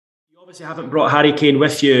Obviously haven't brought Harry Kane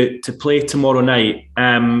with you to play tomorrow night.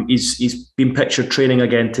 He's been pictured training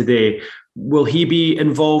again today. Will he be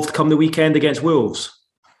involved come the weekend against Wolves?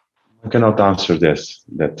 I cannot answer this.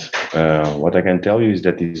 What I can tell you is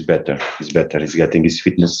that he's better. He's better. He's getting his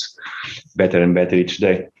fitness better and better each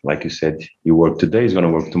day. Like you said, he worked today. He's going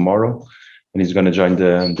to work tomorrow, and he's going to join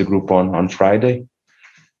the group on Friday.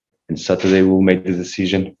 And Saturday we'll make the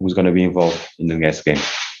decision who's going to be involved in the next game.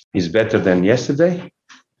 He's better than yesterday,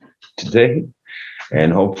 today,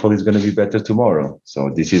 and hopefully it's going to be better tomorrow. So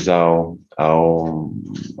this is how all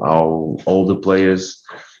the players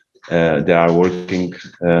that are working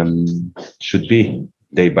should be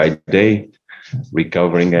day by day,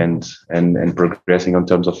 recovering and progressing in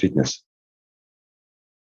terms of fitness.